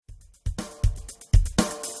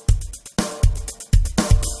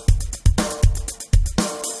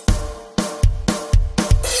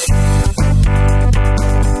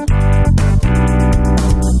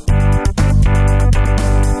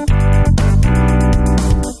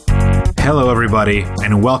Hello, everybody,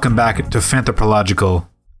 and welcome back to Fanthropological,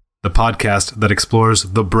 the podcast that explores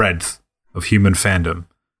the breadth of human fandom.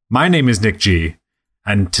 My name is Nick G,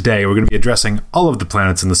 and today we're going to be addressing all of the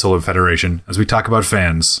planets in the Solar Federation as we talk about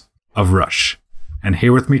fans of Rush. And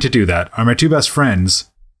here with me to do that are my two best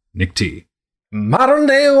friends, Nick T. Modern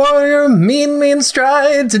day warrior, mean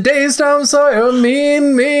stride. Today's Tom Sawyer,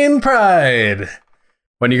 mean pride.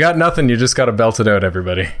 When you got nothing, you just gotta belt it out,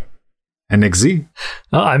 everybody. And Nick Z.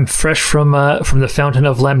 I'm fresh from the Fountain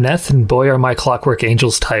of Lemneth, and boy, are my Clockwork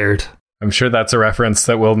Angels tired. I'm sure that's a reference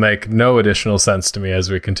that will make no additional sense to me as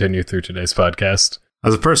we continue through today's podcast.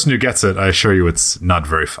 As a person who gets it, I assure you it's not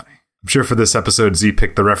very funny. I'm sure for this episode, Z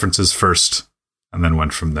picked the references first, and then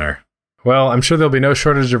went from there. Well, I'm sure there'll be no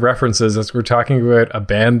shortage of references as we're talking about a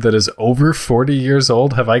band that is over 40 years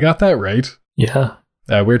old. Have I got that right? Yeah.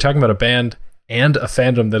 We're talking about a band and a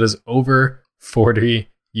fandom that is over 40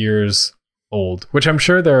 years old, which I'm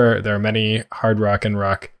sure there are many hard rock and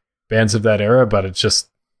rock bands of that era, but it just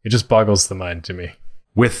boggles the mind to me.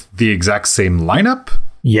 With the exact same lineup?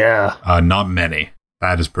 Yeah. Not many.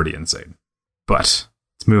 That is pretty insane. But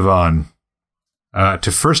let's move on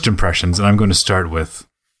to first impressions, and I'm going to start with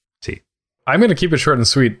T. I'm going to keep it short and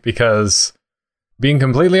sweet because, being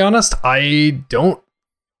completely honest, I don't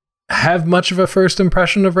have much of a first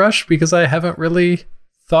impression of Rush because I haven't really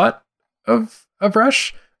thought of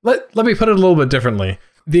Rush. Let me put it a little bit differently.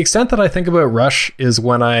 The extent that I think about Rush is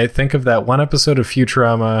when I think of that one episode of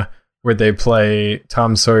Futurama where they play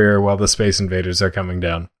Tom Sawyer while the Space Invaders are coming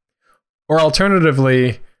down. Or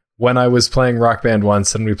alternatively, when I was playing Rock Band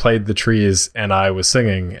once and we played The Trees and I was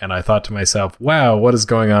singing and I thought to myself, wow, what is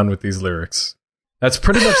going on with these lyrics? That's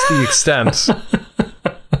pretty much the extent.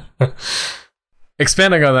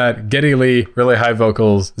 Expanding on that, Geddy Lee, really high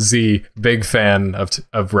vocals, Z, big fan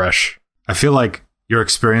of Rush. I feel like your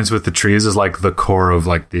experience with The Trees is like the core of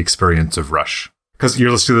like the experience of Rush. Because you're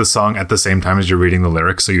listening to the song at the same time as you're reading the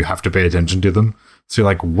lyrics, so you have to pay attention to them. So you're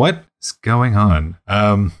like, what is going on?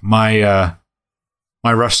 My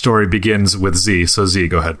Rush story begins with Z, so Z,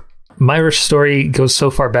 go ahead. My Rush story goes so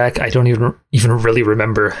far back, I don't even really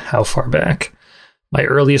remember how far back. My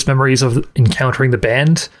earliest memories of encountering the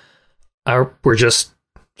band were just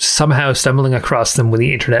somehow stumbling across them when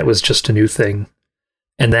the internet was just a new thing.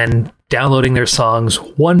 And then downloading their songs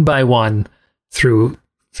one by one through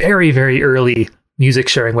very, very early music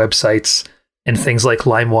sharing websites and things like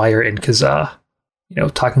LimeWire and Kazaa.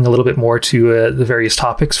 Talking a little bit more to the various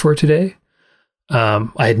topics for today.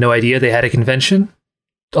 I had no idea they had a convention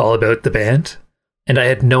all about the band. And I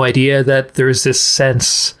had no idea that there's this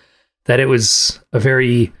sense that it was a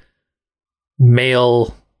very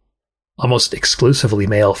male, almost exclusively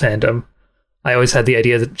male fandom. I always had the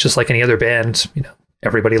idea that just like any other band,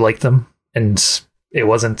 everybody liked them, and it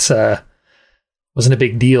wasn't a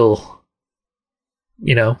big deal,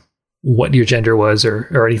 what your gender was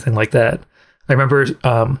or anything like that. I remember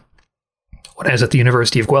when I was at the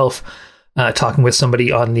University of Guelph, talking with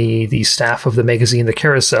somebody on the staff of the magazine The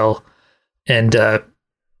Carousel, and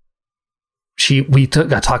we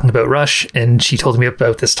got talking about Rush, and she told me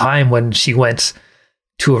about this time when she went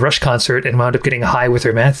to a Rush concert and wound up getting high with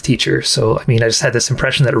her math teacher. So, I just had this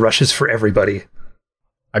impression that Rush is for everybody.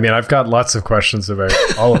 I've got lots of questions about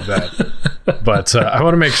all of that, but I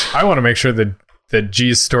want to make sure that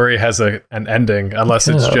G's story has an ending, unless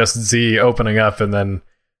it's just Z opening up and then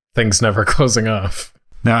things never closing off.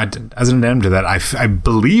 Now, as an addendum to that, I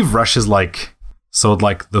believe Rush is sold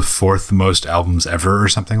the fourth most albums ever or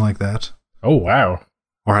something like that. Oh, wow.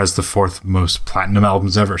 Or has the fourth most platinum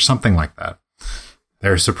albums ever, something like that.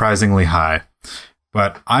 They're surprisingly high.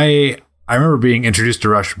 But I remember being introduced to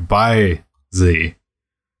Rush by Z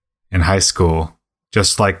in high school,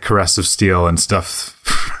 just like Caress of Steel and stuff.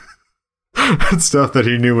 Stuff that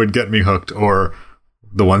he knew would get me hooked, or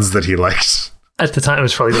the ones that he liked. At the time, it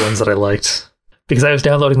was probably the ones that I liked. Because I was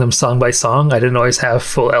downloading them song by song. I didn't always have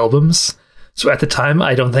full albums. So at the time,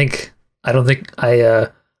 I don't think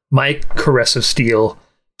my Caress of Steel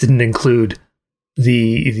didn't include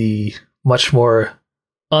the much more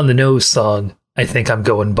on the nose song, I Think I'm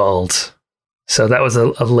Going Bald. So that was a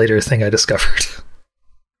later thing I discovered.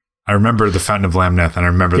 I remember the Fountain of Lamneth, and I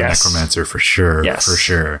remember the Necromancer for sure. Yes. For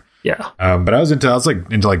sure. Yeah. But I was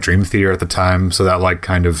into Dream Theater at the time, so that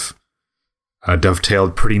kind of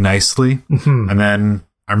dovetailed pretty nicely. Mm-hmm. And then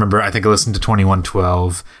I remember, I think I listened to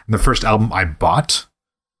 2112, and the first album I bought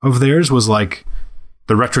of theirs was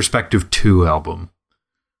the Retrospective 2 album,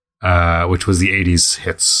 which was the 80s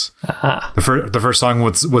hits. Uh-huh. The first song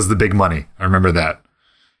was The Big Money. I remember that.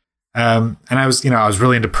 And I was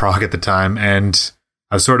really into prog at the time, and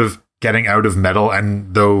I was sort of getting out of metal,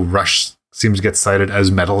 and though Rush seems to get cited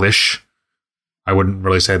as metal-ish I wouldn't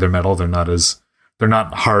really say they're metal. They're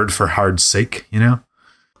not hard for hard's sake, you know?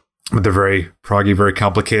 But they're very proggy, very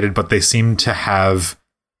complicated, but they seem to have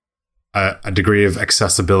a degree of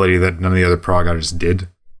accessibility that none of the other prog artists did.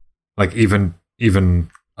 Like even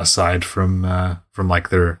aside from like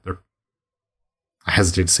their I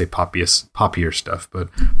hesitate to say poppier stuff, but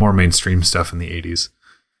more mainstream stuff in the 80s.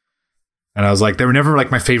 And I was like, they were never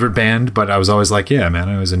like my favorite band, but I was always like, yeah, man,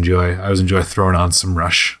 I always enjoy throwing on some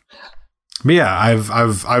Rush. But yeah,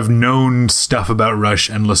 I've known stuff about Rush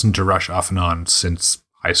and listened to Rush off and on since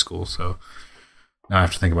high school. So now I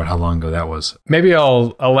have to think about how long ago that was. Maybe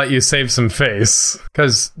I'll let you save some face,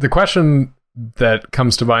 because the question that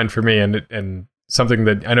comes to mind for me, and something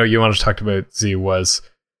that I know you wanted to talk about, Z, was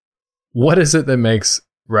what is it that makes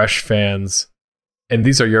Rush fans, and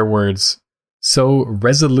these are your words, so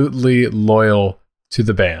resolutely loyal to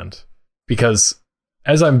the band? Because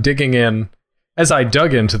as I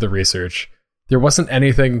dug into the research, there wasn't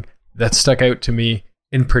anything that stuck out to me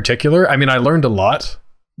in particular. I mean, I learned a lot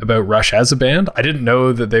about Rush as a band. I didn't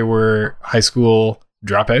know that they were high school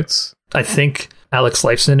dropouts. I think Alex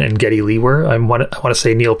Lifeson and Geddy Lee were. I want to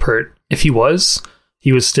say Neil Peart. If he was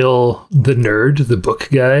still the nerd, the book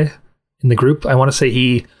guy in the group. I want to say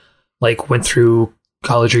he like went through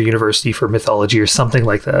college or university for mythology or something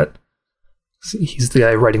like that. He's the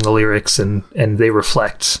guy writing the lyrics, and they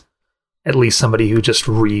reflect at least somebody who just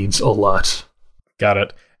reads a lot. Got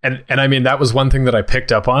it. And I mean, that was one thing that I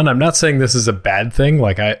picked up on. I'm not saying this is a bad thing.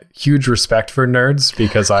 Like, huge respect for nerds,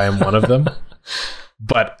 because I am one of them.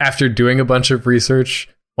 But after doing a bunch of research,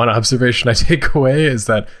 one observation I take away is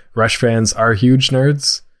that Rush fans are huge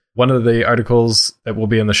nerds. One of the articles that will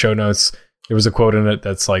be in the show notes, there was a quote in it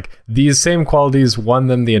that's like, these same qualities won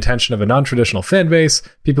them the attention of a non-traditional fan base,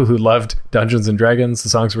 people who loved Dungeons and Dragons. The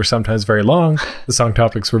songs were sometimes very long. The song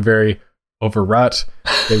topics were very overwrought.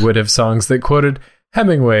 They would have songs that quoted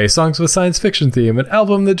Hemingway, songs with science fiction theme, an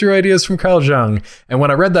album that drew ideas from Carl Jung. And when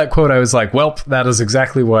I read that quote, I was like, well, that is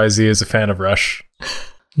exactly why Z is a fan of Rush.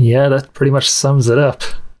 Yeah, that pretty much sums it up.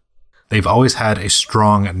 They've always had a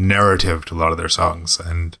strong narrative to a lot of their songs,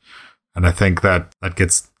 and I think that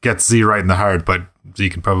gets Z right in the heart, but Z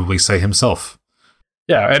can probably say himself.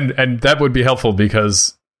 Yeah, and that would be helpful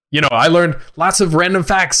because, you know, I learned lots of random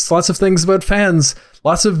facts, lots of things about fans,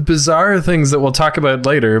 lots of bizarre things that we'll talk about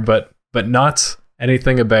later, but not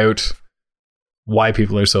anything about why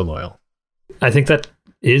people are so loyal. I think that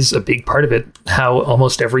is a big part of it, how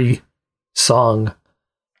almost every song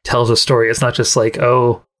tells a story. It's not just like,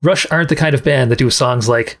 oh, Rush aren't the kind of band that do songs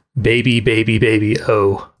like Baby, Baby, Baby,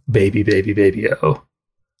 Oh, Baby, Baby, Baby, Oh,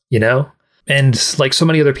 you know? And like so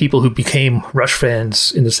many other people who became Rush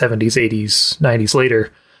fans in the 70s, 80s, 90s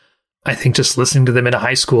later, I think just listening to them in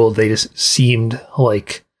high school, they just seemed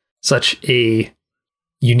like such a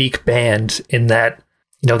unique band in that,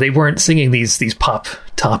 you know, they weren't singing these pop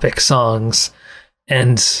topic songs,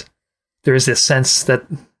 and there's this sense that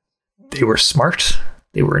they were smart,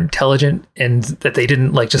 they were intelligent, and that they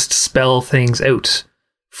didn't like just spell things out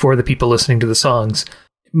for the people listening to the songs.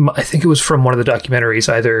 I think it was from one of the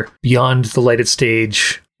documentaries, either Beyond the Lighted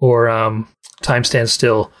Stage or Time Stands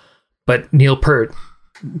Still, but Neil Peart,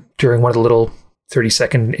 during one of the little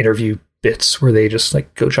 30-second interview bits where they just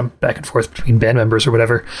like go jump back and forth between band members or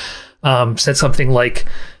whatever, said something like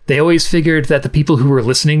they always figured that the people who were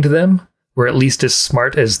listening to them were at least as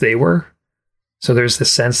smart as they were. So there's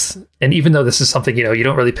this sense, and even though this is something, you know, you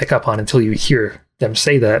don't really pick up on until you hear them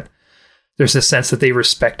say that, there's this sense that they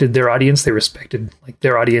respected their audience. They respected like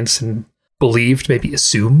their audience and believed, maybe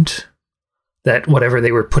assumed, that whatever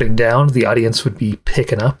they were putting down, the audience would be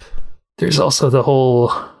picking up. There's also the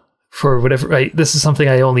whole, for whatever, this is something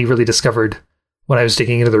I only really discovered when I was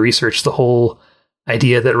digging into the research, the whole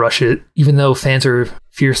idea that Rush, even though fans are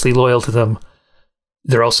fiercely loyal to them,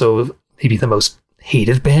 they're also maybe the most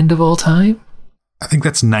hated band of all time. I think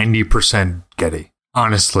that's 90% Geddy,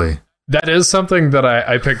 honestly. That is something that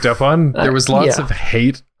I picked up on. There was lots of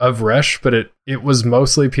hate of Rush, but it was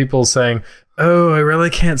mostly people saying, oh, I really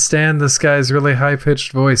can't stand this guy's really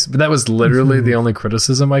high-pitched voice. But that was literally the only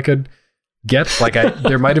criticism I could get. Like,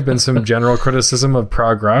 there might have been some general criticism of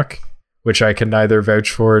prog rock, which I can neither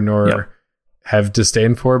vouch for nor have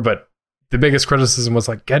disdain for, but the biggest criticism was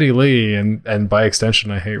like Geddy Lee, and by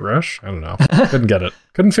extension, I hate Rush. I don't know. Couldn't get it.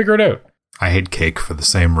 Couldn't figure it out. I hate Cake for the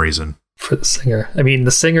same reason. For the singer. I mean,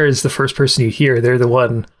 the singer is the first person you hear. They're the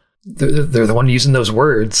one using those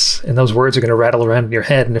words, and those words are going to rattle around in your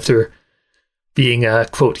head. And if they're being,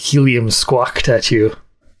 quote, helium squawked at you,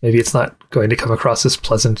 maybe it's not going to come across as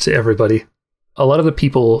pleasant to everybody. A lot of the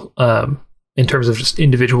people, in terms of just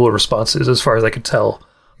individual responses, as far as I could tell,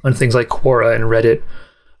 on things like Quora and Reddit,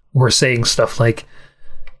 were saying stuff like,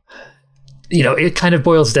 it kind of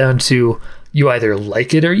boils down to you either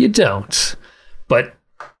like it or you don't. But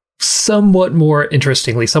somewhat more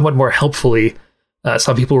interestingly, somewhat more helpfully,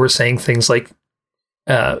 some people were saying things like,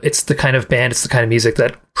 it's the kind of band, it's the kind of music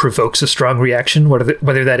that provokes a strong reaction,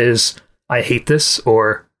 whether that is, I hate this,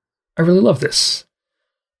 or I really love this.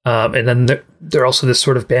 And then they're also this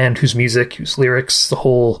sort of band whose music, whose lyrics, the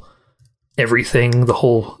whole everything, the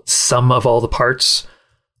whole sum of all the parts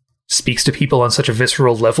speaks to people on such a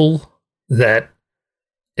visceral level that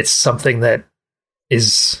it's something that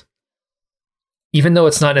is, even though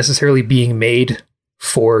it's not necessarily being made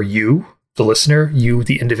for you, the listener, you,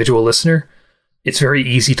 the individual listener, it's very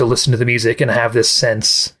easy to listen to the music and have this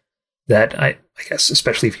sense that I guess,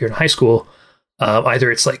 especially if you're in high school, either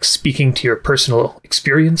it's like speaking to your personal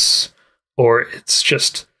experience, or it's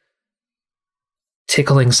just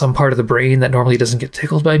tickling some part of the brain that normally doesn't get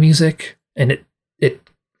tickled by music. And it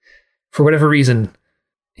for whatever reason,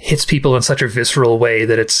 hits people in such a visceral way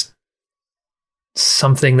that it's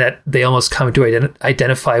something that they almost come to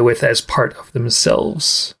identify with as part of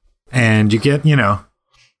themselves. And you get,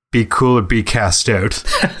 be cool or be cast out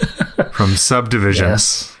from subdivisions.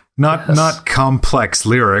 Yes. Not complex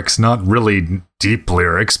lyrics, not really deep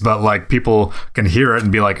lyrics, but like people can hear it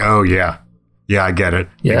and be like, oh yeah, I get it.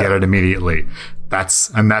 Yeah. I get it immediately.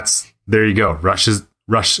 That's there you go. Rush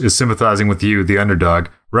is sympathizing with you, the underdog.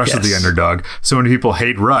 Rush is the underdog. So many people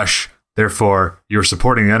hate Rush, therefore you're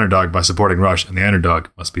supporting the underdog by supporting Rush, and the underdog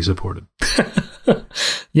must be supported.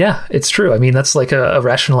 Yeah, it's true. I mean, that's like a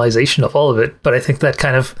rationalization of all of it, but I think that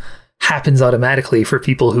kind of happens automatically for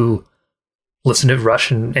people who listen to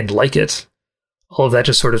Rush and like it. All of that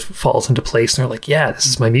just sort of falls into place, and they're like, yeah, this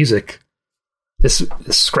is my music. This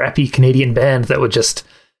scrappy Canadian band that would just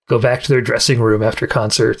go back to their dressing room after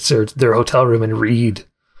concerts or their hotel room and read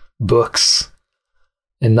books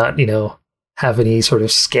and not, have any sort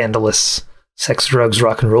of scandalous sex, drugs,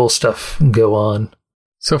 rock and roll stuff go on.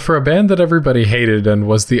 So for a band that everybody hated and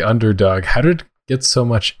was the underdog, how did it get so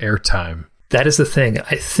much airtime? That is the thing.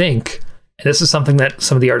 I think, and this is something that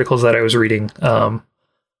some of the articles that I was reading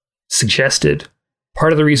suggested,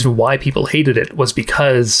 part of the reason why people hated it was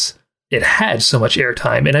because it had so much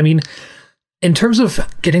airtime. And I mean, in terms of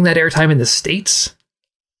getting that airtime in the States,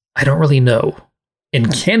 I don't really know.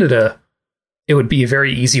 In Canada, it would be a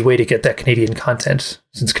very easy way to get that Canadian content,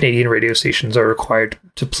 since Canadian radio stations are required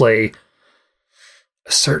to play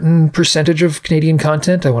a certain percentage of Canadian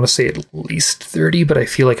content. I want to say at least 30, but I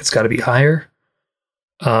feel like it's got to be higher.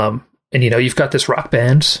 And you've got this rock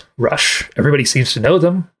band, Rush. Everybody seems to know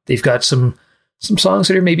them. They've got some songs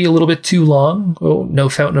that are maybe a little bit too long. Oh, no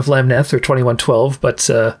Fountain of Lamneth or 2112, but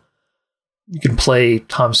you can play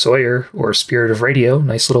Tom Sawyer or Spirit of Radio,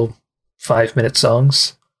 nice little 5-minute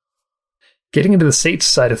songs. Getting into the States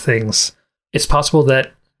side of things, it's possible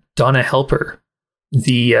that Donna Helper,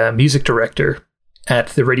 the music director at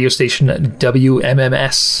the radio station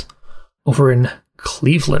WMMS over in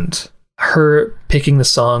Cleveland, her picking the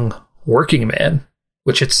song Working Man,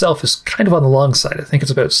 which itself is kind of on the long side. I think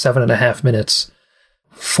it's about 7.5 minutes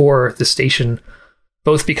for the station,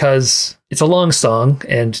 both because it's a long song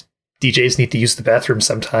and DJs need to use the bathroom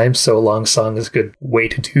sometimes, so a long song is a good way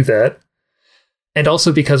to do that. And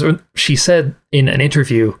also because she said in an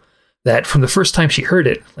interview that from the first time she heard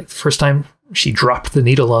it, like the first time she dropped the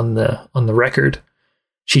needle on the record,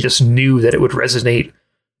 she just knew that it would resonate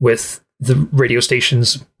with the radio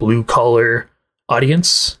station's blue collar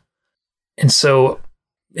audience. And so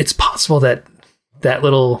it's possible that that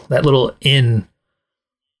little in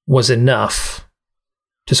was enough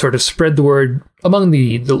to sort of spread the word among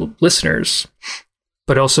the listeners,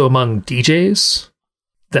 but also among DJs,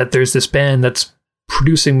 that there's this band that's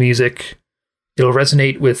producing music. It'll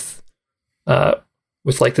resonate with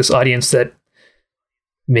like this audience that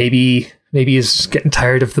maybe is getting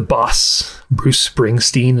tired of the boss, Bruce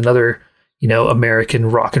Springsteen, and other, American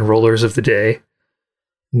rock and rollers of the day.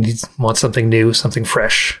 Want something new, something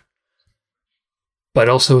fresh, but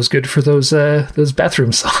also is good for those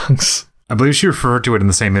bathroom songs. I believe she referred to it in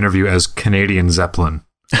the same interview as Canadian Zeppelin,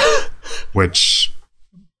 which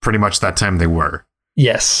pretty much that time they were.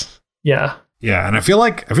 Yes. Yeah. Yeah, and I feel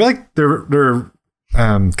like their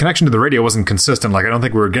connection to the radio wasn't consistent. Like, I don't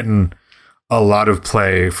think we were getting a lot of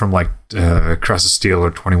play from like Cross of Steel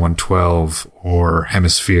or 2112 or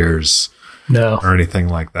Hemispheres, or anything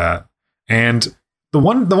like that. And the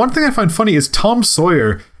one thing I find funny is Tom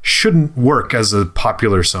Sawyer shouldn't work as a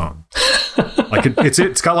popular song. Like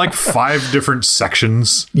it's got like 5 different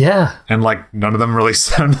sections. Yeah. And like none of them really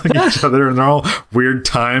sound like each other, and they're all weird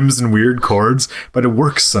times and weird chords, but it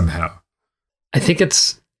works somehow. I think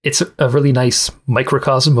it's it's a really nice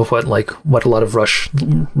microcosm of what a lot of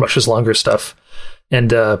Rush's longer stuff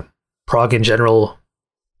and prog in general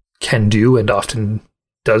can do and often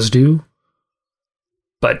does do.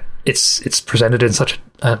 But it's presented in such,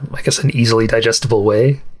 I guess, an easily digestible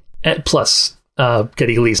way. And plus,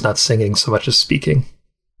 Geddy Lee's not singing so much as speaking.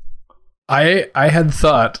 I had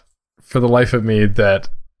thought for the life of me that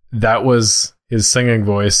was his singing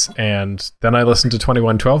voice, and then I listened to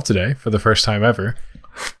 2112 today for the first time ever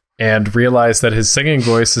and realized that his singing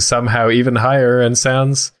voice is somehow even higher and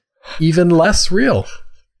sounds even less real.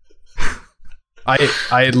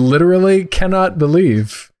 I literally cannot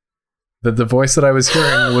believe that the voice that I was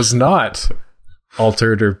hearing was not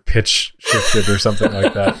altered or pitch shifted or something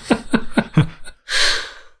like that.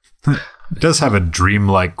 It does have a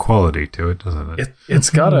dreamlike quality to it, doesn't it? It's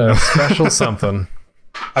got a special something.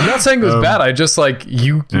 I'm not saying it was bad. I just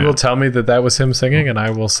you will tell me that was him singing, and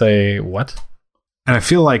I will say, what? And I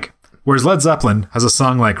feel like, whereas Led Zeppelin has a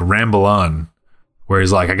song like Ramble On, where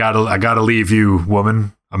he's like, I gotta leave you,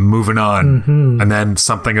 woman. I'm moving on. Mm-hmm. And then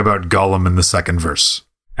something about Gollum in the second verse.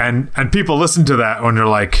 And people listen to that when they're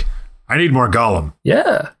like, I need more Gollum.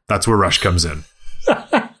 Yeah. That's where Rush comes in.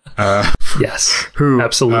 Yes. Who,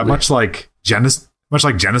 absolutely. Much like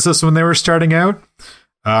Genesis when they were starting out.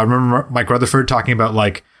 I remember Mike Rutherford talking about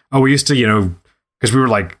we used to, because we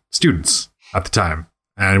were students at the time,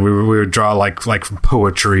 and we would draw like from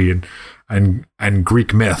poetry and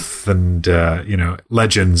Greek myth and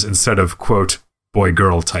legends instead of quote boy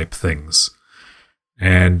girl type things.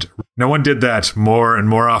 And no one did that more and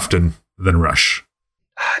more often than Rush.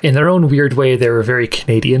 In their own weird way, they were very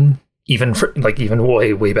Canadian, even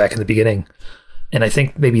way back in the beginning. And I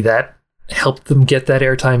think maybe that helped them get that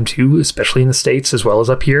airtime too, especially in the States as well as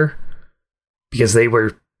up here, because they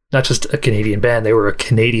were not just a Canadian band, they were a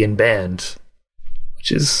Canadian band,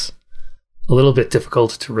 which is a little bit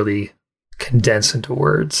difficult to really condense into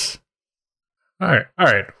words. All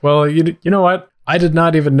right. Well, you know what? I did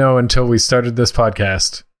not even know until we started this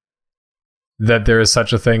podcast that there is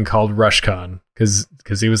such a thing called RushCon,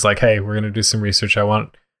 because he was like, hey, we're going to do some research. I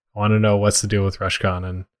want to know what's the deal with RushCon.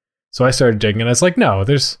 And so I started digging, and I was like, no,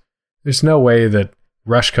 there's no way that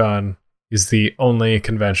RushCon is the only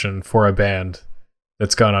convention for a band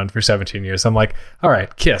that's gone on for 17 years. I'm like, all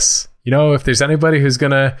right, Kiss. If there's anybody who's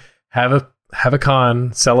going to have a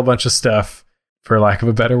con, sell a bunch of stuff, for lack of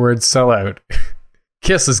a better word, sell out,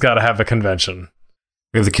 Kiss has got to have a convention.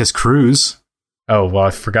 We have the Kiss Cruise. Oh, well,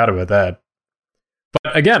 I forgot about that.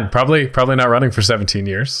 But again, probably not running for 17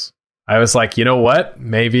 years. I was like, you know what?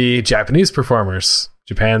 Maybe Japanese performers.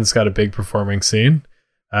 Japan's got a big performing scene.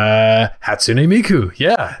 Hatsune Miku.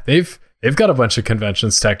 Yeah, they've got a bunch of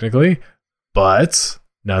conventions technically, but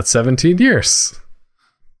not 17 years.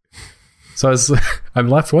 So I'm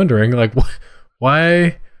left wondering,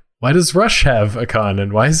 why does Rush have a con,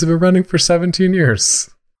 and why has it been running for 17 years?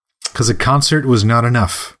 Because a concert was not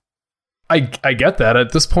enough. I get that.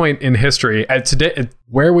 At this point in history, today,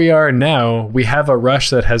 where we are now, we have a Rush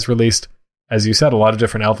that has released, as you said, a lot of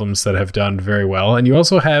different albums that have done very well. And you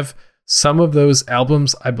also have some of those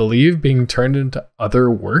albums, I believe, being turned into other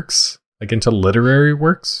works, into literary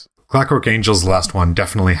works. Clockwork Angel's last one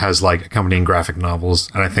definitely has accompanying graphic novels,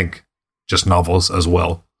 and I think just novels as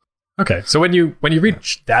well. Okay, so when you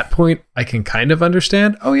reach that point, I can kind of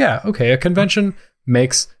understand. Oh yeah, okay, a convention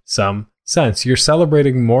makes some sense. You're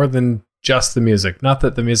celebrating more than just the music. Not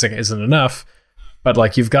that the music isn't enough,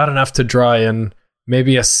 but you've got enough to draw in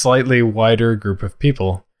maybe a slightly wider group of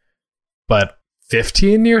people. But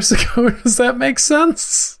 15 years ago, does that make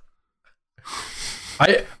sense?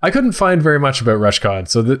 I couldn't find very much about RushCon,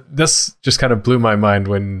 so this just kind of blew my mind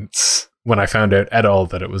when I found out at all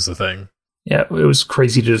that it was a thing. Yeah, it was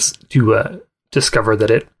crazy to discover that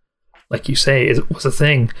it, like you say, it was a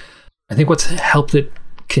thing. I think what's helped it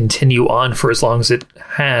continue on for as long as it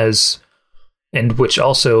has, and which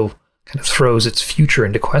also kind of throws its future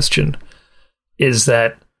into question, is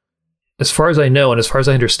that, as far as I know and as far as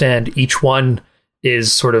I understand, each one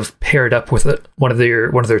is sort of paired up with one of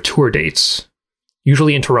their tour dates,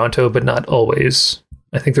 usually in Toronto, but not always.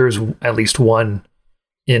 I think there's at least one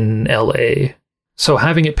in LA. So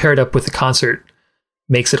having it paired up with the concert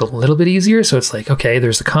makes it a little bit easier. So it's okay,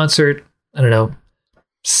 there's the concert, I don't know,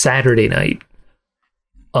 Saturday night.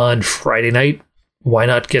 On Friday night, why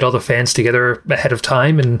not get all the fans together ahead of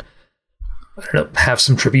time and, I don't know, have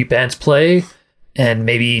some tribute bands play and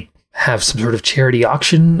maybe have some sort of charity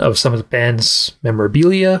auction of some of the band's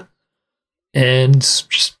memorabilia and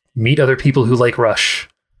just meet other people who like Rush.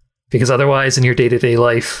 Because otherwise, in your day-to-day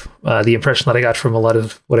life, the impression that I got from a lot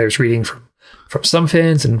of what I was reading from some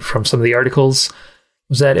fans and from some of the articles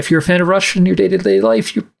was that if you're a fan of Rush in your day-to-day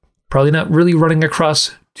life, you're probably not really running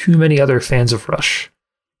across too many other fans of Rush.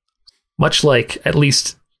 Much like, at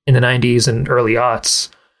least in the 90s and early aughts,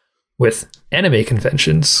 with anime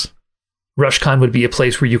conventions, RushCon would be a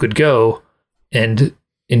place where you could go and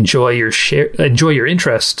enjoy your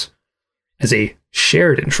interest as a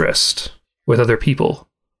shared interest with other people,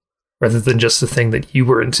 rather than just the thing that you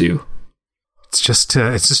were into. It's just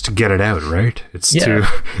to get it out, right? It's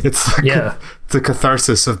like the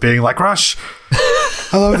catharsis of being like, Rush,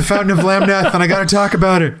 I love the Fountain of Lamneth, and I got to talk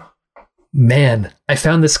about it. Man, I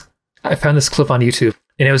found this clip on YouTube,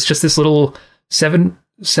 and it was just this little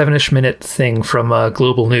seven-ish minute thing from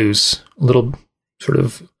Global News, a little sort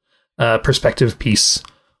of perspective piece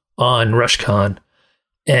on RushCon,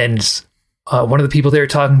 and one of the people they were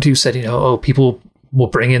talking to said, people will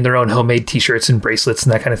bring in their own homemade T-shirts and bracelets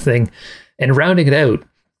and that kind of thing. And rounding it out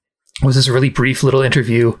was this really brief little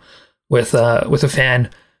interview with a fan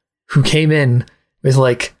who came in with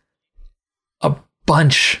like a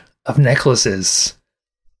bunch of necklaces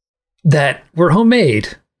that were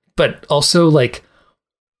homemade, but also like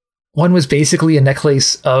one was basically a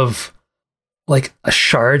necklace of like a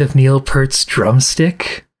shard of Neil Peart's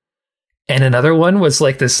drumstick, and another one was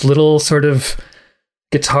like this little sort of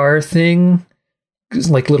guitar thing,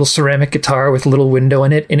 like little ceramic guitar with a little window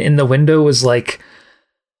in it, and in the window was like,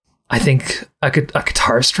 I think a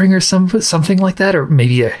guitar string or something like that, or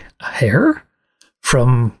maybe a hair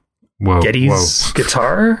from Geddy's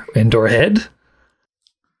guitar and/or head.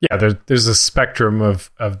 Yeah, there's a spectrum of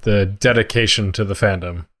the dedication to the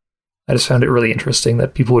fandom. I just found it really interesting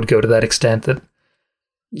that people would go to that extent, that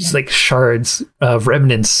it's like shards of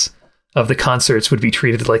remnants of the concerts would be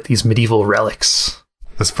treated like these medieval relics.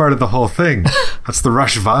 That's part of the whole thing. That's the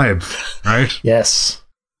Rush vibe, right? Yes.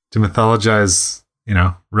 To mythologize,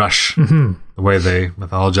 Rush, the way they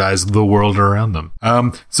mythologize the world around them.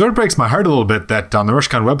 So it breaks my heart a little bit that on the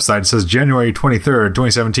RushCon website it says January 23rd,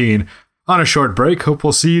 2017, on a short break, hope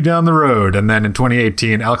we'll see you down the road. And then in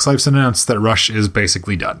 2018, Alex Lifeson announced that Rush is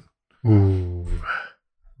basically done. Ooh.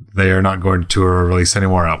 They are not going to tour or release any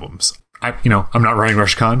more albums. I'm not running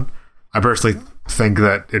RushCon. I personally think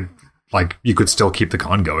that you could still keep the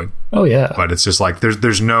con going. Oh yeah. But it's just like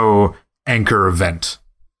there's no anchor event.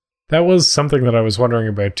 That was something that I was wondering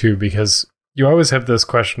about too, because you always have this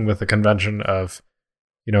question with the convention of,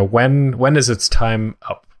 when is its time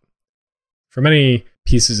up? For many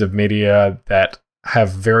pieces of media that have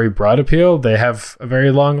very broad appeal, they have a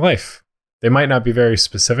very long life. They might not be very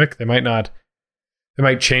specific. They might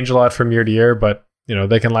change a lot from year to year, but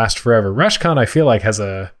they can last forever. RushCon, I feel like, has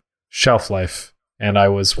a shelf life. And I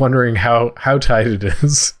was wondering how tied it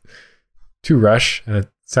is to Rush, and it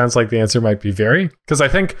sounds like the answer might be very. Because I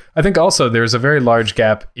think also there's a very large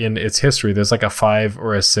gap in its history. There's like a 5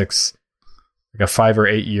 or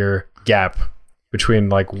 8 year gap between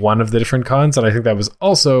like one of the different cons, and I think that was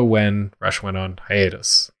also when Rush went on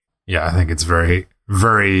hiatus. Yeah, I think it's very,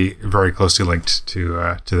 very, very closely linked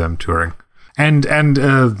to them touring, and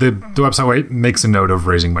the website makes a note of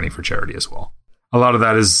raising money for charity as well. A lot of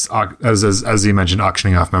that is, as you mentioned,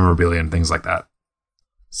 auctioning off memorabilia and things like that.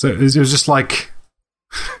 So it was just like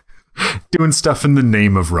doing stuff in the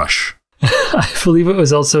name of Rush. I believe it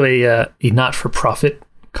was also a not-for-profit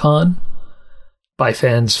con by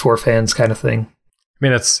fans, for fans kind of thing. I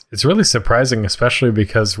mean, it's really surprising, especially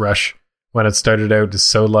because Rush, when it started out, is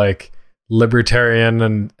so like libertarian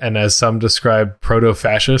and as some describe,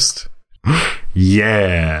 proto-fascist.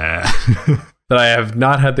 Yeah. That I have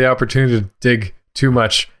not had the opportunity to dig too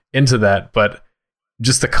much into that, but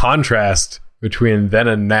just the contrast between then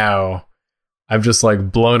and now, I'm just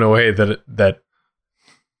like blown away that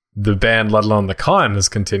the band, let alone the con, has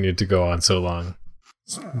continued to go on so long.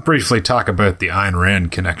 Let's briefly talk about the Ayn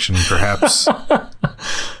Rand connection, perhaps.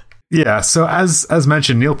 Yeah, so as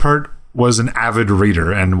mentioned, Neil Peart was an avid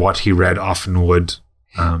reader, and what he read often would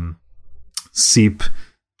seep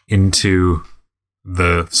into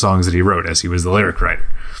the songs that he wrote, as he was the lyric writer.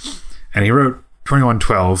 And he wrote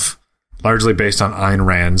 2112 largely based on Ayn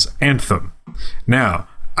Rand's Anthem. Now,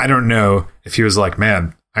 I don't know if he was like,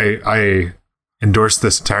 man, I endorse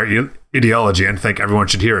this entire ideology and think everyone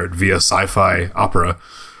should hear it via sci-fi opera,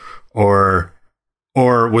 or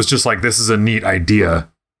was just like, this is a neat idea,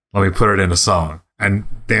 let me put it in a song. And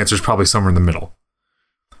the answer is probably somewhere in the middle.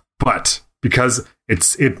 But because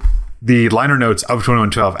the liner notes of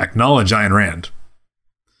 2112 acknowledge Ayn Rand,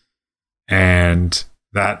 and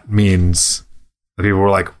that means that people were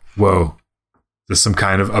like, whoa, this is some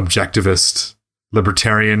kind of objectivist,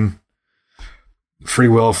 libertarian, free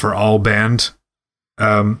will for all band.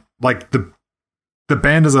 Like the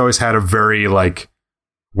band has always had a very like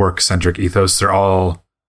work-centric ethos. They're all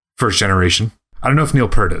first generation. I don't know if Neil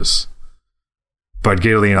Peart is, but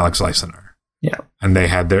Geddy Lee and Alex Lifeson are. Yeah. And they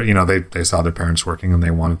had their, they saw their parents working and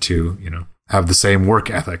they wanted to, have the same work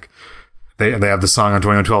ethic. They have the song on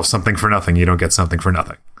 2112, Something for Nothing. You don't get something for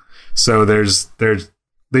nothing. So there's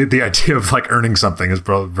the idea of like earning something is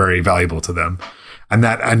probably very valuable to them. And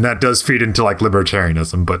that does feed into like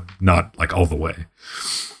libertarianism, but not like all the way.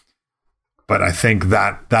 But I think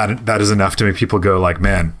that is enough to make people go like,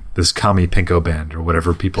 man, this commie pinko band or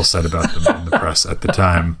whatever people said about them in the press at the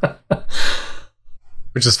time.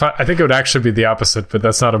 Which is fine. I think it would actually be the opposite, but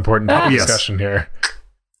that's not important to the discussion here.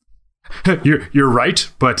 You're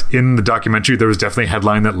right, but in the documentary, there was definitely a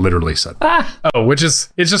headline that literally said that. Oh, it's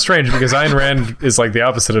just strange because Ayn Rand is like the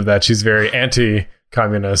opposite of that. She's very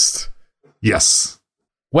anti-communist. Yes.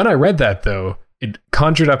 When I read that, though, it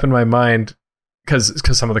conjured up in my mind, because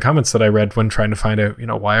some of the comments that I read when trying to find out,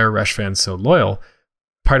 why are Rush fans so loyal,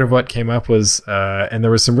 part of what came up was, and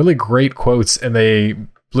there was some really great quotes, and they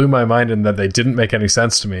blew my mind in that they didn't make any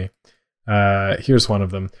sense to me. Here's one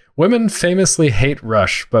of them. Women famously hate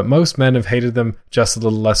Rush, but most men have hated them just a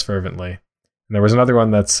little less fervently. And there was another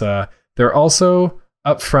one that's, they're also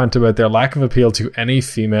upfront about their lack of appeal to any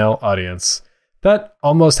female audience. That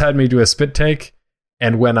almost had me do a spit take.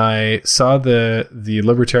 And when I saw the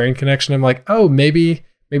libertarian connection, I'm like, oh, maybe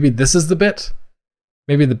this is the bit.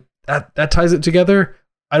 Maybe that ties it together.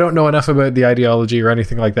 I don't know enough about the ideology or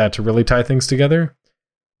anything like that to really tie things together.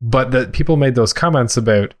 But that people made those comments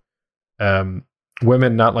about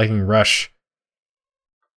women not liking Rush,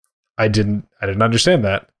 I didn't understand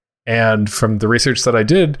that. And from the research that I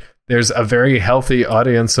did, there's a very healthy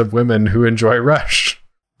audience of women who enjoy Rush.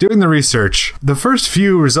 Doing the research, the first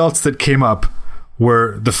few results that came up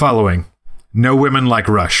were the following. No women like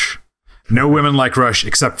Rush. No women like Rush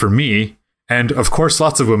except for me. And of course,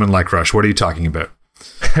 lots of women like Rush. What are you talking about?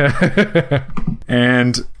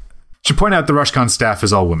 And should point out the RushCon staff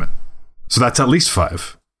is all women. So that's at least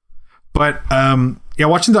 5. But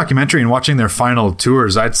watching the documentary and watching their final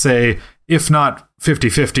tours, I'd say, if not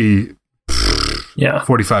 50-50,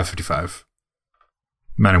 45-55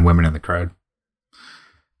 men and women in the crowd.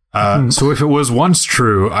 So if it was once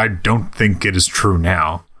true, I don't think it is true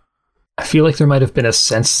now. I feel like there might have been a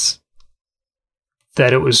sense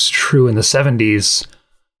that it was true in the 70s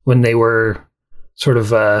when they were sort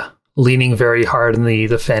of leaning very hard in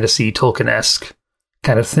the fantasy Tolkien-esque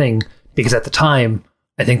kind of thing. Because at the time,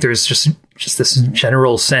 I think there's just this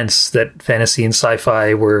general sense that fantasy and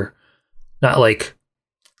sci-fi were not like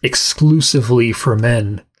exclusively for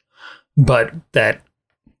men, but that,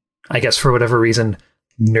 I guess for whatever reason,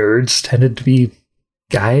 nerds tended to be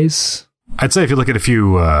guys. I'd say if you look at a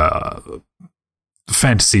few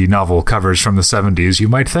fantasy novel covers from the 70s, you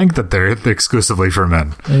might think that they're exclusively for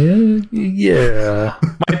men. Yeah.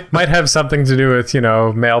 might have something to do with,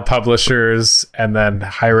 male publishers and then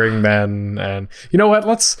hiring men. And you know what?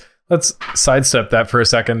 Let's sidestep that for a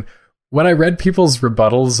second. When I read people's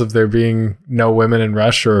rebuttals of there being no women in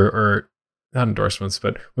Rush or not endorsements,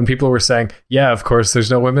 but when people were saying, yeah, of course,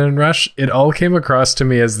 there's no women in Rush, it all came across to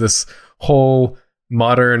me as this whole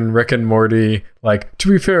modern Rick and Morty, like, to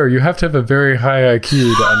be fair, you have to have a very high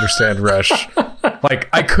IQ to understand Rush. Like,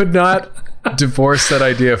 I could not divorce that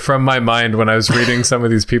idea from my mind when I was reading some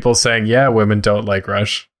of these people saying, yeah, women don't like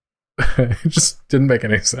Rush. It just didn't make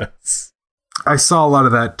any sense. I saw a lot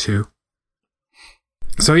of that too.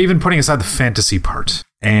 So even putting aside the fantasy part,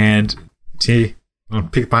 and I'll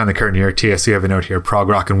peek behind the curtain here. TS, you have a note here, prog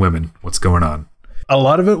rock and women. What's going on? A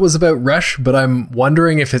lot of it was about Rush, but I'm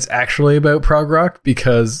wondering if it's actually about prog rock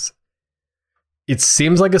because it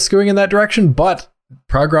seems like it's skewing in that direction, but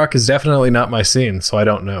prog rock is definitely not my scene, so I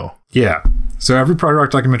don't know. Yeah. So every prog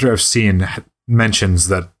rock documentary I've seen mentions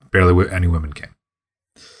that barely any women came.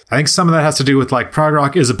 I think some of that has to do with like prog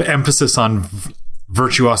rock is an emphasis on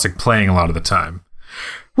virtuosic playing a lot of the time,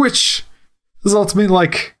 which is ultimately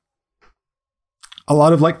like a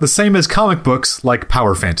lot of like the same as comic books, like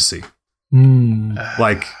power fantasy.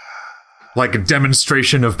 Like a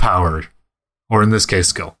demonstration of power, or in this case,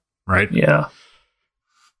 skill, right? Yeah.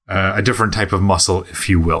 A different type of muscle, if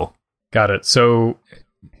you will. Got it. So,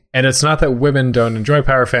 and it's not that women don't enjoy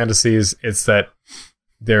power fantasies, it's that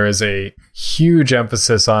there is a huge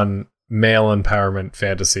emphasis on male empowerment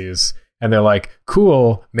fantasies, and they're like,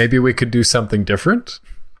 cool, maybe we could do something different.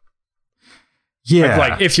 Yeah.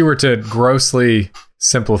 Like if you were to grossly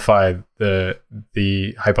simplify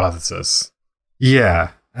the hypothesis.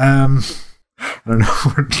 Yeah. I don't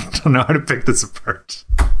know how to pick this apart.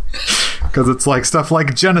 Because it's like stuff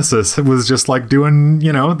like Genesis. It was just like doing,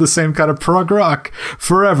 the same kind of prog rock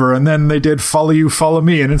forever. And then they did Follow You, Follow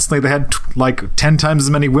Me. And instantly they had like 10 times as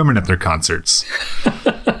many women at their concerts.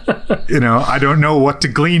 I don't know what to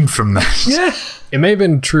glean from that. Yeah. It may have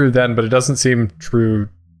been true then, but it doesn't seem true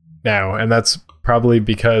now. And that's probably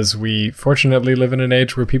because we fortunately live in an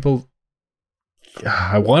age where people,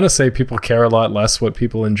 I want to say people care a lot less what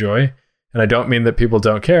people enjoy. And I don't mean that people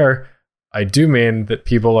don't care. I do mean that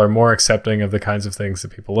people are more accepting of the kinds of things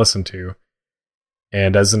that people listen to.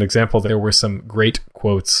 And as an example, there were some great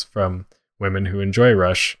quotes from women who enjoy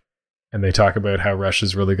Rush. And they talk about how Rush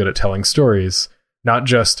is really good at telling stories, not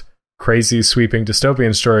just crazy, sweeping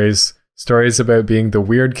dystopian stories about being the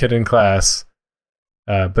weird kid in class,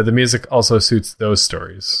 but the music also suits those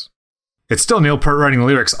stories. It's still Neil Peart writing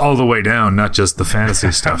lyrics all the way down, not just the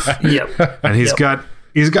fantasy stuff. Yep. And he's got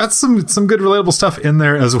some good relatable stuff in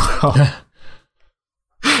there as well.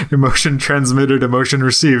 Emotion transmitted, emotion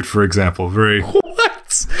received, for example. Very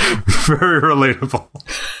relatable.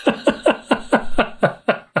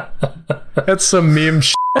 That's some meme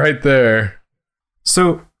right there.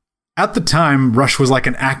 So, at the time, Rush was like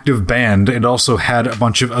an active band. It also had a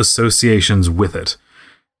bunch of associations with it.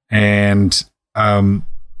 And,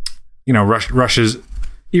 Rush is,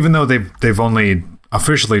 even though they've only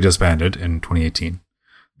officially disbanded in 2018,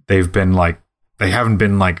 they haven't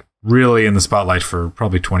been really in the spotlight for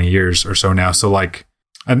probably 20 years or so now. So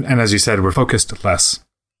and as you said, we're focused less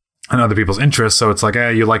on other people's interests. So it's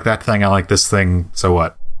you like that thing, I like this thing. So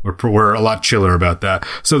what? We're a lot chiller about that.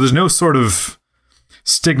 So there's no sort of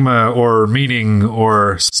stigma or meaning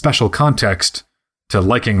or special context to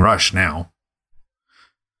liking Rush now.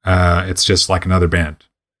 It's just like another band.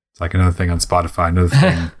 It's like another thing on Spotify, another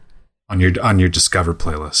thing on your Discover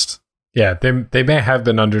playlist. Yeah, they may have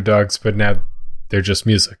been underdogs, but now they're just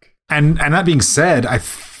music. And that being said, I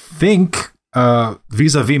think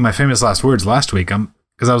vis-a-vis my famous last words last week,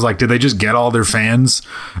 because I was like, did they just get all their fans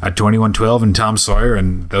at 2112 and Tom Sawyer,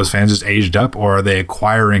 and those fans just aged up, or are they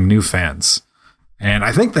acquiring new fans? And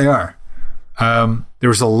I think they are. There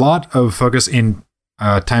was a lot of focus in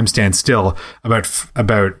Time Stand Still about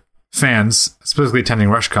fans, specifically attending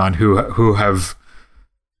RushCon, who have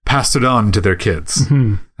passed it on to their kids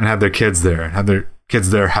and have their kids there and have their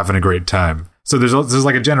kids there having a great time. So there's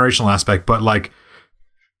like a generational aspect, but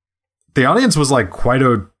the audience was quite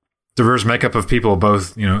a diverse makeup of people,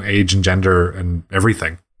 both age and gender and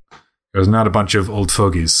everything. It was not a bunch of old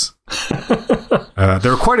fogies.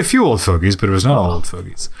 There were quite a few old fogies, but it was not all old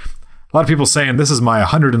fogies. A lot of people saying this is my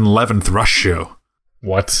 111th Rush show.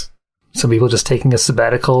 What? Some people just taking a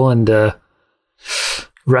sabbatical, and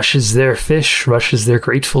Rush is their fish. Rush is their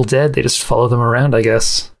Grateful Dead. They just follow them around, I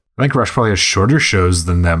guess. I think Rush probably has shorter shows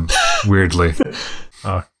than them, weirdly.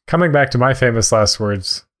 Coming back to my famous last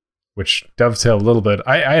words, which dovetail a little bit,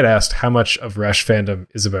 I had asked how much of Rush fandom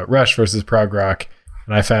is about Rush versus prog rock,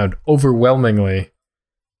 and I found overwhelmingly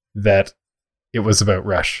that it was about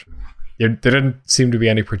Rush. There didn't seem to be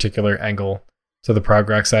any particular angle to the prog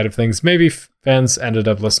rock side of things. Maybe fans ended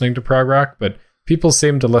up listening to prog rock, but people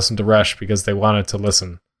seemed to listen to Rush because they wanted to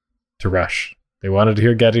listen to Rush. They wanted to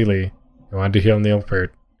hear Geddy Lee. They wanted to hear Neil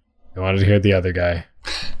Peart. They wanted to hear the other guy.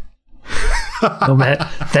 Oh, Matt,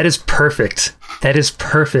 that is perfect. That is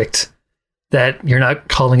perfect that you're not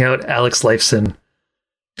calling out Alex Lifeson.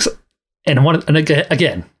 And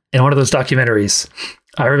again, in one of those documentaries,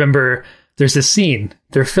 I remember there's this scene,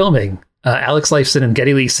 they're filming Alex Lifeson and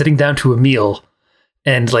Geddy Lee sitting down to a meal,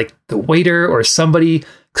 and the waiter or somebody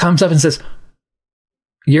comes up and says,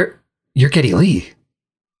 You're Geddy Lee.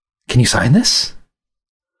 Can you sign this?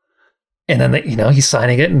 And then he's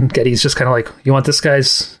signing it, and Geddy's just kind of you want this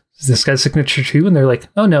guy's signature too? And they're like,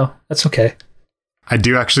 oh no, that's okay. I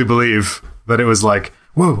do actually believe that it was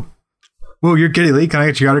whoa, you're Geddy Lee. Can I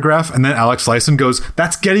get your autograph? And then Alex Lifeson goes,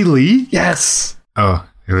 that's Geddy Lee? Yes. Oh,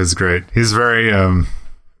 it was great. He's very,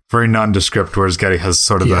 very nondescript, whereas Geddy has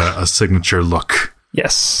sort of a signature look.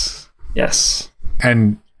 Yes.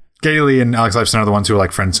 And Geddy Lee and Alex Lifeson are the ones who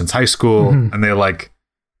are friends since high school, and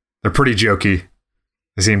they're pretty jokey.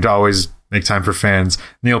 They seem to always make time for fans.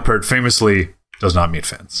 Neil Peart famously does not meet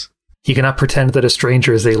fans. He cannot pretend that a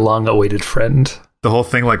stranger is a long-awaited friend. The whole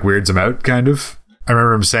thing weirds him out, kind of. I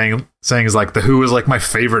remember him saying is The Who was my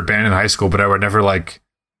favorite band in high school, but I would never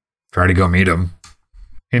try to go meet him.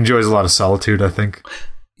 He enjoys a lot of solitude, I think.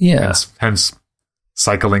 Yeah. Hence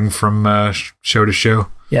cycling from show to show.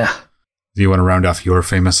 Yeah. Do you want to round off your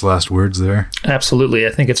famous last words there? Absolutely.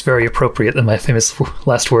 I think it's very appropriate that my famous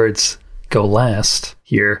last words go last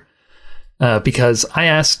here, because I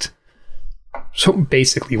asked, so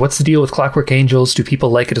basically, what's the deal with Clockwork Angels? Do people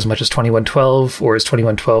like it as much as 2112, or is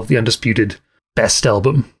 2112 the undisputed best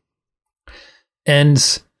album?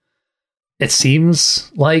 And it seems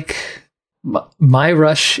like my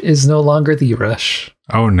Rush is no longer the Rush.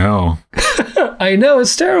 Oh no. I know,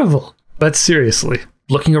 it's terrible. But seriously,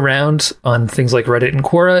 looking around on things like Reddit and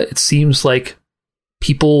Quora, it seems like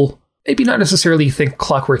people maybe not necessarily think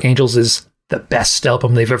Clockwork Angels is the best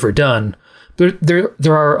album they've ever done. There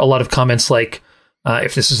are a lot of comments like,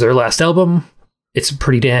 if this is their last album, it's a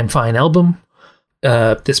pretty damn fine album.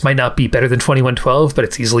 This might not be better than 2112, but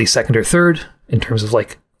it's easily second or third in terms of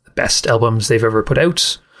like the best albums they've ever put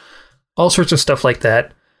out. All sorts of stuff like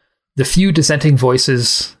that. The few dissenting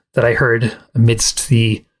voices that I heard amidst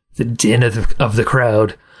the din of the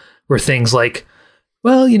crowd were things like,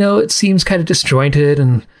 well, you know, it seems kind of disjointed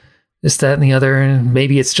and this, that, and the other, and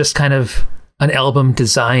maybe it's just kind of an album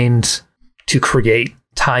designed to create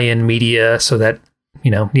tie-in media so that,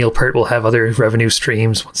 you know, Neil Peart will have other revenue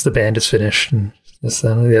streams once the band is finished, and this,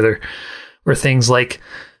 that, and the other. Or things like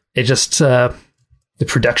it just the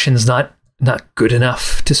production's not good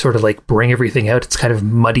enough to sort of like bring everything out. It's kind of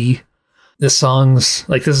muddy. The songs,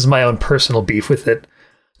 like, this is my own personal beef with it.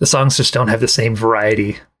 The songs just don't have the same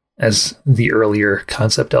variety as the earlier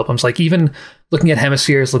concept albums. Like, even looking at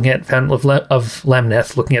Hemispheres, looking at Fountain of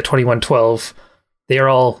Lamneth, looking at 2112, they are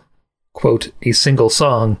all, quote, a single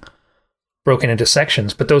song broken into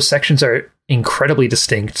sections, but those sections are incredibly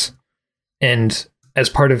distinct. And as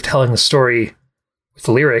part of telling the story with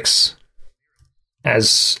the lyrics,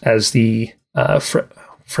 as the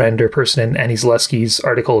friend or person in Annie Zaleski's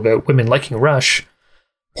article about women liking Rush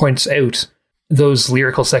points out, those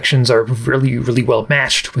lyrical sections are really, really well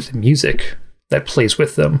matched with the music that plays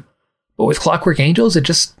with them. But with Clockwork Angels, it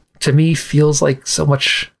just, to me, feels like so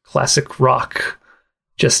much classic rock,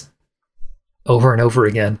 just over and over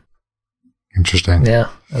again. Interesting. Yeah,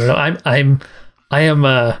 I don't know. I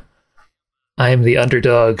am the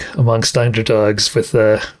underdog amongst underdogs with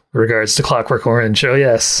regards to Clockwork Orange. Oh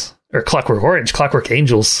yes, or Clockwork Orange, Clockwork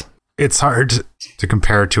Angels. It's hard to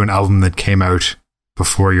compare it to an album that came out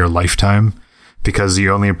before your lifetime, because the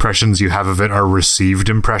only impressions you have of it are received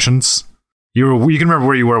impressions. You can remember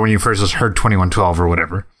where you were when you first heard 2112 or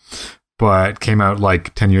whatever, but it came out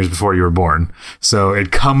like 10 years before you were born. So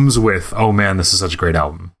it comes with, oh man, this is such a great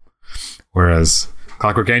album. Whereas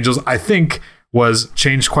Clockwork Angels, I think, was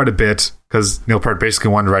changed quite a bit because Neil Peart basically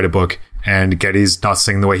wanted to write a book, and Geddy's not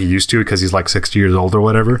singing the way he used to because he's like 60 years old or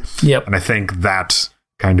whatever. Yep. And I think that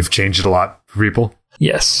kind of changed it a lot for people.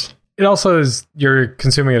 Yes. It also is, you're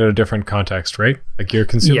consuming it in a different context, right? Like, you're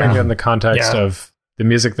consuming it in the context of the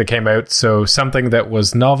music that came out. So something that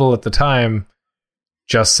was novel at the time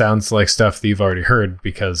just sounds like stuff that you've already heard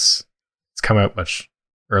because it's come out much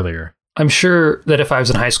earlier. I'm sure that if I was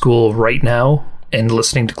in high school right now and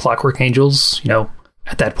listening to Clockwork Angels, you know,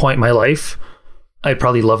 at that point in my life, I'd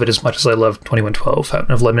probably love it as much as I love 2112,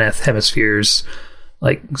 Fountain of Lamneth, Hemispheres,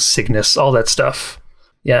 like Cygnus, all that stuff.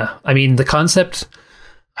 Yeah, I mean, the concept,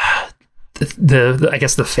 the I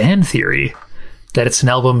guess the fan theory that it's an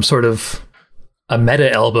album, sort of a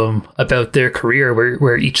meta album about their career,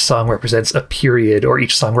 where each song represents a period, or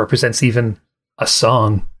each song represents even a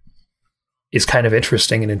song, is kind of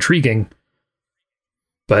interesting and intriguing.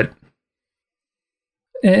 But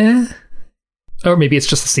or maybe it's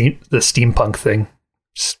just the steampunk thing.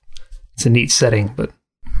 It's a neat setting, but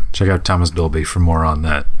check out Thomas Dolby for more on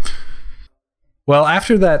that. Well,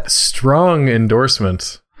 after that strong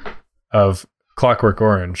endorsement of Clockwork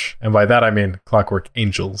Orange, and by that I mean Clockwork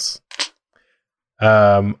Angels,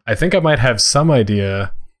 I think I might have some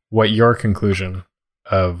idea what your conclusion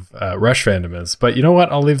of Rush fandom is. But you know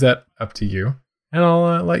what? I'll leave that up to you, and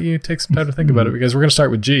I'll let you take some time to think about it, because we're going to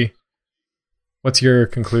start with G. What's your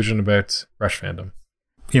conclusion about Rush fandom?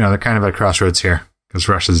 You know, they're kind of at crossroads here, because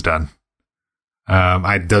Rush is done.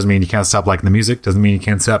 It doesn't mean you can't stop liking the music. Doesn't mean you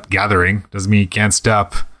can't stop gathering. Doesn't mean you can't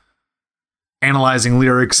stop analyzing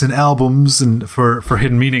lyrics and albums and for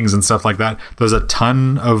hidden meanings and stuff like that. There's a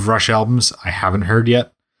ton of Rush albums I haven't heard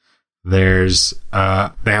yet. There's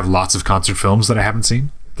they have lots of concert films that I haven't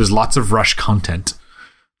seen. There's lots of Rush content.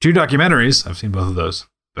 2 documentaries. I've seen both of those.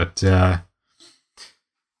 But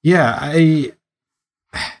yeah, I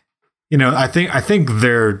think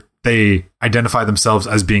they identify themselves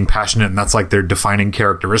as being passionate, and that's like their defining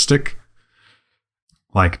characteristic.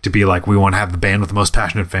 Like, to be like, we want to have the band with the most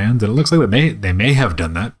passionate fans, and it looks like they may have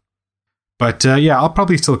done that. But yeah, I'll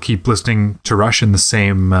probably still keep listening to Rush in the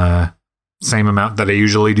same amount that I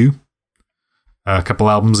usually do. A couple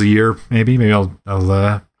albums a year, maybe. Maybe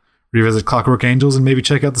I'll revisit Clockwork Angels and maybe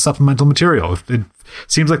check out the supplemental material. It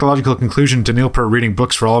seems like a logical conclusion to Neil Peart reading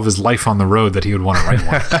books for all of his life on the road that he would want to write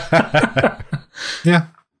one. Yeah,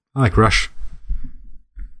 I like Rush.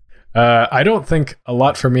 I don't think a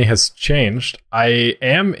lot for me has changed. I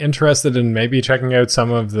am interested in maybe checking out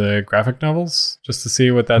some of the graphic novels just to see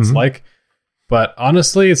what that's like. But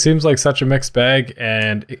honestly, it seems like such a mixed bag,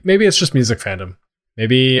 and maybe it's just music fandom.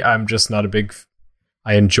 Maybe I'm just not a big...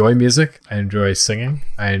 I enjoy music, I enjoy singing,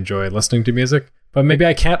 I enjoy listening to music, but maybe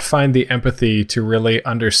I can't find the empathy to really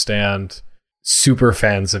understand super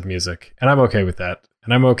fans of music, and I'm okay with that.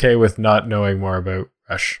 And I'm okay with not knowing more about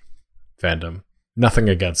Rush fandom. Nothing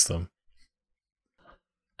against them.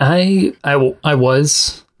 I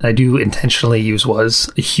do intentionally use was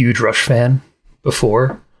a huge Rush fan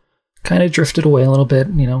before. Kind of drifted away a little bit,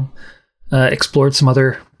 explored some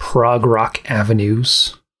other prog rock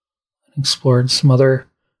avenues, explored some other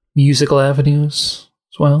musical avenues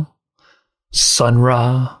as well. Sun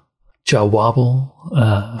Ra, Jah Wobble,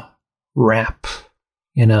 rap,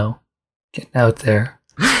 getting out there.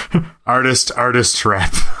 Artist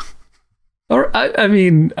rap. Or I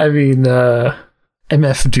mean,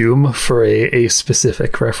 MF Doom for a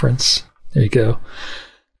specific reference. There you go.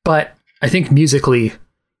 But I think musically,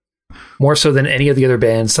 more so than any of the other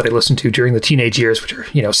bands that I listened to during the teenage years, which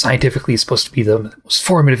are, scientifically supposed to be the most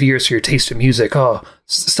formative years for your taste of music. Oh,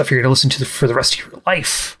 it's the stuff you're going to listen to for the rest of your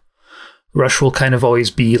life. Rush will kind of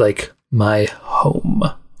always be like my home.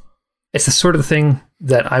 It's the sort of thing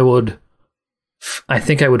that I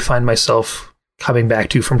think I would find myself coming back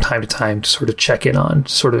to from time to time to sort of check in on,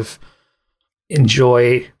 to sort of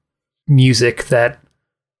enjoy music that,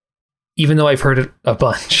 even though I've heard it a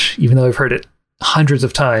bunch, even though I've heard it hundreds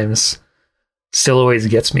of times, still always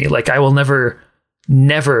gets me. Like, I will never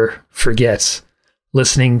forget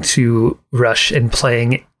listening to Rush and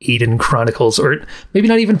playing Aiden Chronicles, or maybe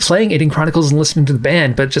not even playing Aiden Chronicles and listening to the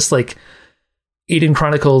band, but just like Aiden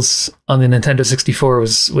Chronicles on the Nintendo 64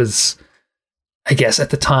 was I guess at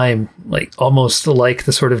the time, like almost like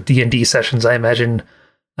the sort of D&D sessions I imagine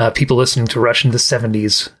people listening to Rush in the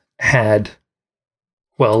 70s had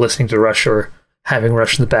while listening to Rush, or having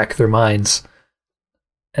Rush in the back of their minds.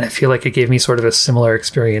 And I feel like it gave me sort of a similar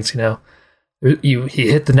experience, He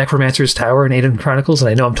hit the Necromancer's Tower in Aiden Chronicles, and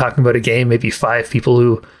I know I'm talking about a game maybe 5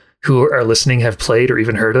 people who are listening have played or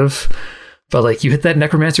even heard of, but like, you hit that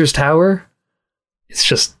Necromancer's Tower,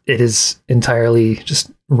 it is entirely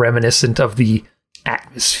just reminiscent of the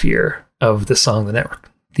atmosphere of the song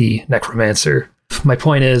the Necromancer. My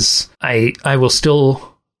point is, I will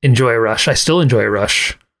still enjoy Rush. I still enjoy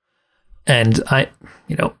Rush. And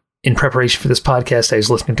in preparation for this podcast, I was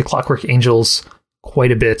listening to Clockwork Angels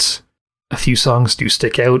quite a bit. A few songs do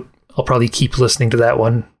stick out. I'll probably keep listening to that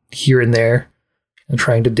one here and there, and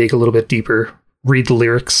trying to dig a little bit deeper, read the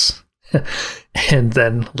lyrics, and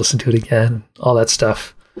then listen to it again, all that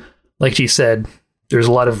stuff. Like G said, there's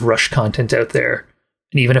a lot of Rush content out there.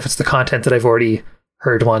 And even if it's the content that I've already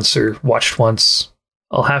heard once or watched once,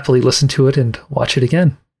 I'll happily listen to it and watch it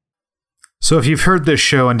again. So if you've heard this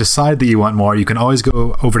show and decide that you want more, you can always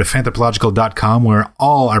go over to fanthropological.com, where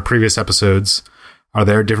all our previous episodes are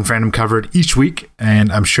there, different fandom covered each week,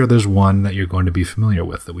 and I'm sure there's one that you're going to be familiar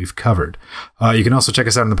with that we've covered. You can also check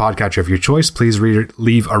us out on the podcatcher of your choice. Please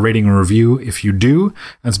leave a rating and review if you do,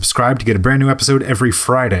 and subscribe to get a brand new episode every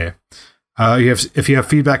Friday. If you have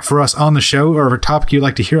feedback for us on the show, or a topic you'd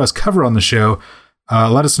like to hear us cover on the show,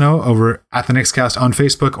 let us know over at the Nextcast on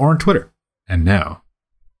Facebook or on Twitter. And now,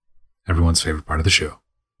 everyone's favorite part of the show.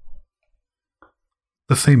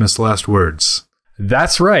 The famous last words.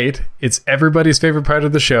 That's right. It's everybody's favorite part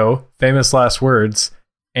of the show, famous last words.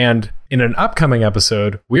 And in an upcoming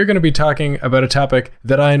episode, we're going to be talking about a topic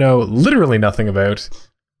that I know literally nothing about,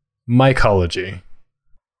 mycology.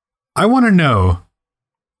 I want to know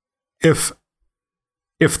if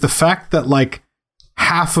the fact that like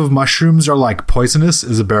half of mushrooms are like poisonous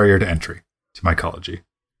is a barrier to entry to mycology.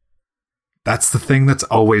 That's the thing that's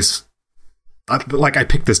always like, I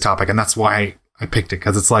picked this topic, and that's why I picked it,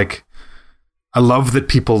 because it's like, I love that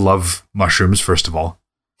people love mushrooms, first of all.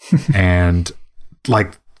 And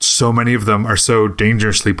like, so many of them are so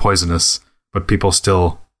dangerously poisonous, but people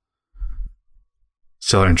still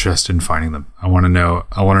are interested in finding them. I want to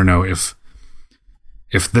know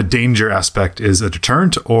if the danger aspect is a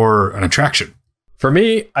deterrent or an attraction. For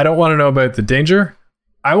me, I don't want to know about the danger.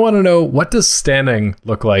 I want to know, what does standing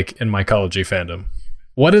look like in mycology fandom?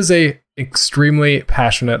 What does a extremely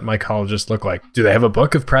passionate mycologist look like? Do they have a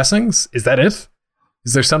book of pressings? Is that it?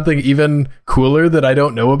 Is there something even cooler that I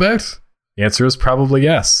don't know about? The answer is probably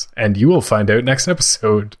yes. And you will find out next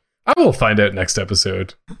episode. I will find out next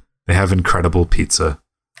episode. They have incredible pizza.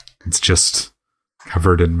 It's just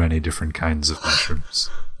covered in many different kinds of mushrooms.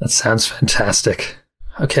 That sounds fantastic.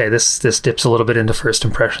 Okay, this dips a little bit into first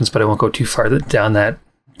impressions, but I won't go too far down that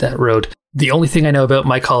road. The only thing I know about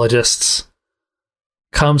mycologists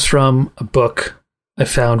comes from a book I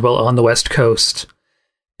found while on the West Coast.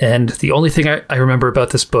 And the only thing I remember about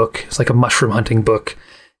this book, it's like a mushroom hunting book,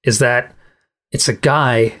 is that it's a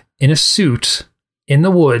guy in a suit in the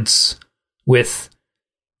woods with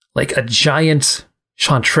like a giant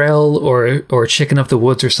chanterelle or chicken of the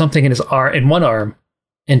woods or something in one arm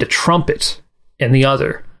and a trumpet in the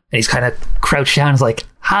other. And he's kind of crouched down and is like,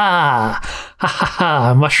 ha, ha, ha,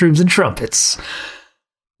 ha, mushrooms and trumpets.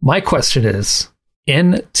 My question is,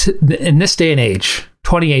 in this day and age,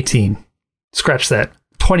 2018, scratch that,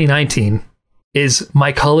 2019, is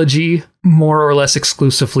mycology more or less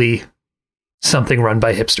exclusively something run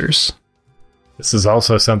by hipsters? This is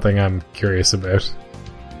also something I'm curious about.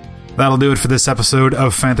 That'll do it for this episode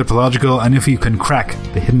of Fanthropological, and if you can crack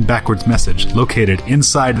the hidden backwards message located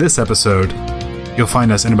inside this episode, you'll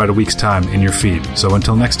find us in about a week's time in your feed. So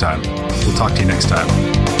until next time, we'll talk to you next time.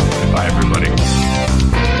 Bye, everybody.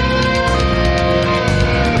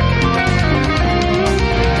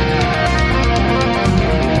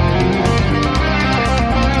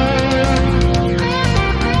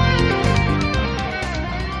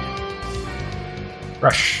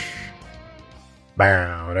 Rush.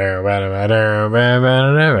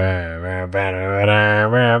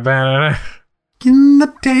 In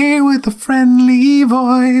the day with a friendly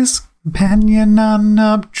voice, companion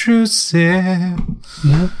unobtrusive.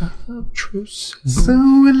 So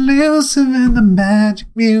elusive, and the magic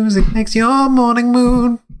music makes your morning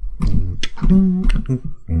mood.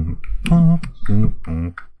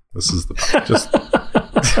 This is just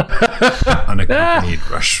unaccompanied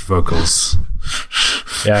Rush vocals.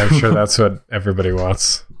 Yeah, I'm sure that's what everybody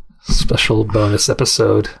wants. Special bonus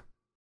episode.